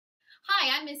Hi,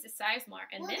 I'm Mrs. Sizemore,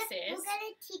 and this is... We're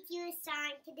going to teach you a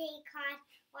song today called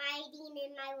Riding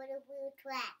in My Little Blue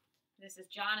Truck. This is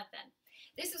Jonathan.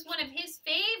 This is one of his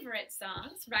favorite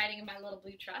songs, Riding in My Little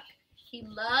Blue Truck. He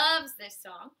loves this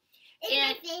song. It's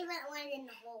my favorite one in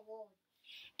the whole world.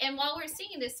 And while we're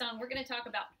singing this song, we're going to talk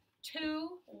about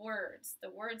two words. The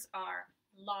words are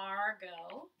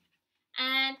Largo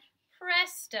and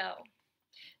Presto.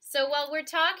 So while we're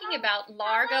talking about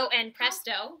Largo and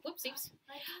Presto, whoopsies.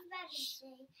 I was about to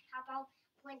say, how about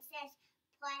Princess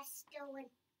Presto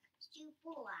and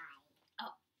Super Wise?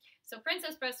 Oh, so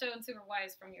Princess Presto and Super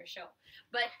Wise from your show.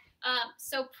 But,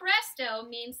 so Presto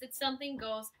means that something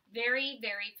goes very,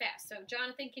 very fast. So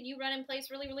Jonathan, can you run in place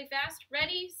really, really fast?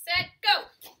 Ready, set, go!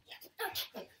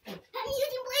 I'm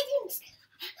using buttons.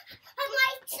 I'm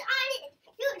like Sonic.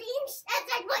 Using says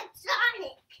I want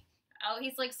Sonic. Oh,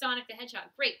 he's like Sonic the Hedgehog.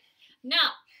 Great.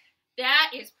 Now,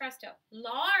 that is Presto.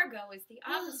 Largo is the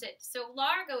opposite. So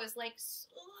Largo is like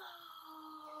slow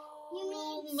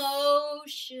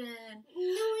motion.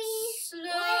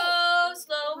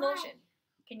 Slow motion.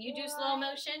 Can you do slow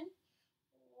motion?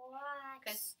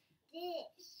 What's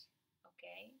this?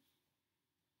 Okay.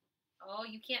 Oh,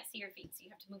 you can't see your feet, so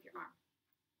you have to move your arm.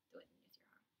 Do it with your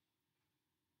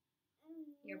arm.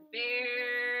 You're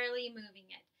barely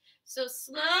moving it. So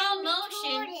slow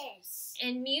motion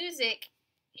and music,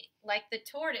 like the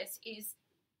tortoise, is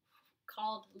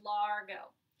called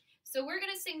Largo. So we're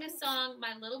going to sing this song,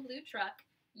 My Little Blue Truck,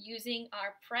 using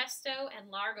our Presto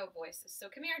and Largo voices. So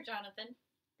come here, Jonathan.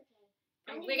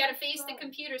 Okay. We got to face the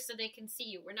computer so they can see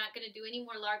you. We're not going to do any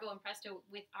more Largo and Presto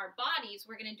with our bodies.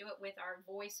 We're going to do it with our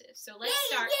voices. So let's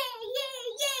start.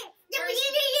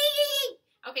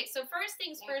 Okay, so first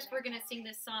things first, we're going to sing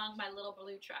this song, My Little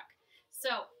Blue Truck.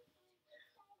 So,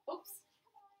 oops.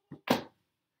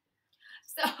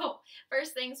 So,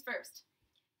 first things first.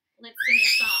 Let's sing the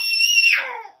song.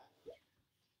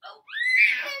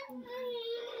 Oh.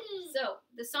 So,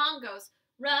 the song goes,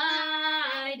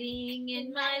 riding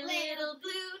in my little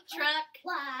blue truck,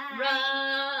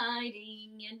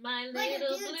 riding in my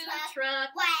little blue truck,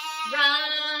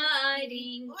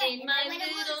 riding in my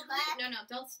little blue...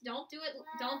 No,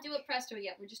 don't do it Presto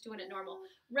yet. We're just doing it normal.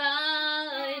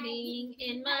 Riding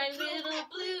in my little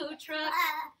blue truck,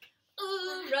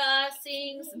 oorah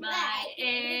sings my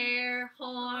air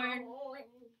horn.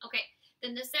 Okay,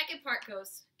 then the second part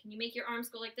goes, can you make your arms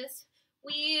go like this?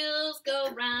 Wheels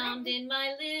go round in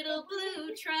my little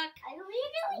blue truck.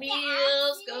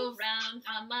 Wheels go round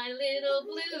on my little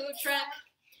blue truck.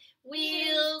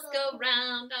 Wheels go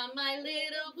round on my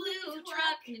little blue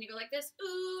truck. And then you go like this.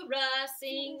 Oorah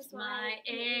sings my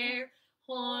air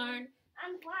horn.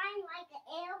 I'm flying like an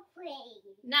airplane.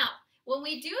 Now, when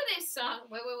we do this song,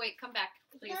 wait, come back,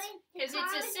 please. Because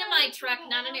it's a semi-truck,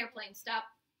 not an airplane. Stop.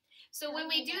 So when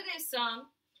we do this song,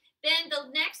 then the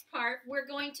next part, we're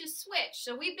going to switch.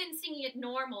 So we've been singing it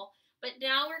normal, but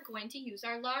now we're going to use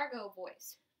our Largo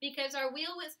voice. Because our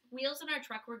wheels in our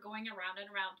truck were going around and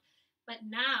around. But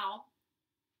now,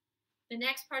 the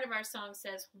next part of our song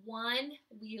says, one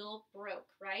wheel broke,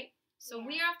 right? So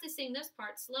we have to sing this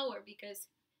part slower because,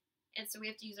 and so we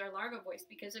have to use our Largo voice.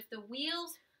 Because if the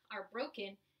wheels are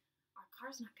broken, our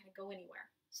car's not going to go anywhere.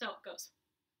 So it goes,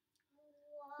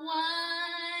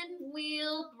 one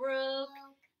wheel broke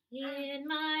in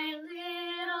my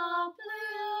little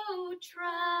blue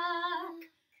truck.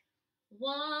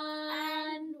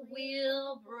 One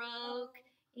wheel broke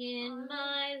in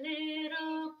my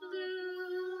little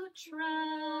blue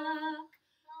truck.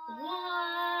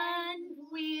 One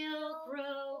wheel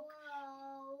broke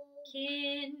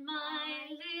in my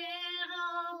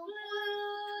little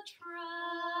blue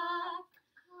truck.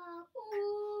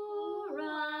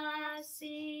 Oorah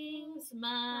sings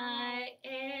my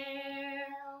air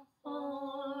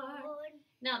horn.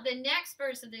 Now the next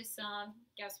verse of this song,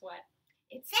 guess what?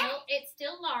 It's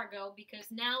still Largo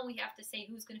because now we have to say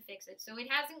who's going to fix it. So it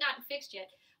hasn't gotten fixed yet,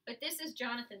 but this is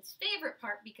Jonathan's favorite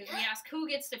part because we ask who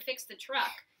gets to fix the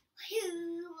truck.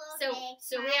 So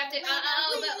we have to,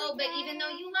 but even though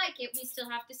you like it, we still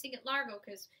have to sing it Largo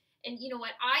because, and you know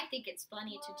what? I think it's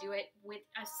funny to do it with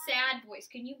a sad voice.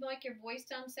 Can you make your voice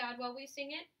sound sad while we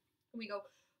sing it? And we go,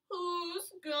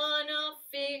 who's gonna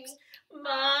fix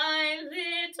my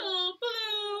little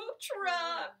blue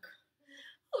truck?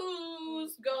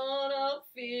 Who's gonna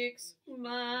fix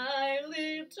my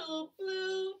little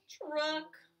blue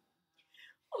truck?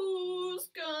 Who's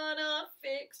gonna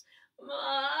fix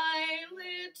my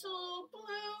little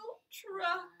blue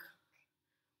truck?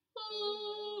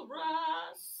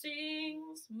 Oorah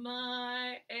sings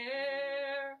my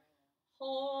air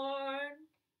horn.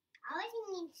 I was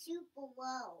thinking super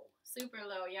low. Super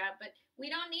low, yeah, but we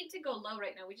don't need to go low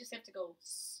right now. We just have to go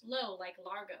slow like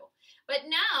Largo. But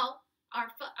now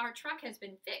our truck has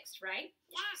been fixed, right?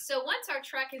 Yeah. So once our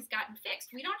truck has gotten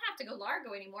fixed, we don't have to go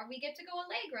Largo anymore. We get to go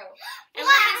Allegro. And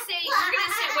we're gonna say,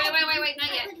 wait,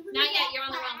 not yet. Not yet, you're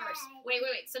on the wrong verse.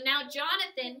 Wait. So now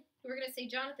Jonathan, we're gonna say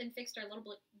Jonathan fixed our little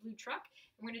blue truck,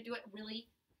 and we're gonna do it really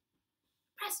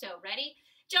presto. Ready?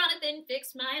 Jonathan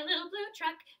fixed my little blue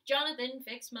truck. Jonathan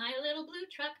fixed my little blue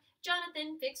truck.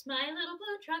 Jonathan fixed my little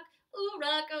blue truck.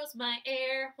 Ooh-rah goes my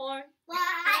air horn.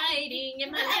 Riding in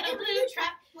my little blue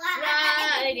truck.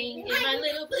 Riding in my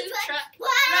little blue truck.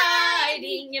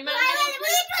 Riding in my little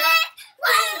blue truck.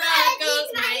 Ooh-rah goes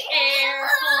my air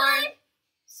horn.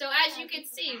 So as you can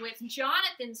see, with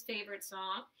Jonathan's favorite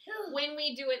song, when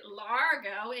we do it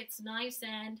Largo, it's nice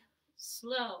and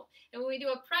slow. And when we do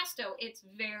a Presto, it's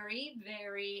very,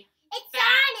 very It's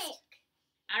fast. Sonic.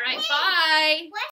 All right, bye.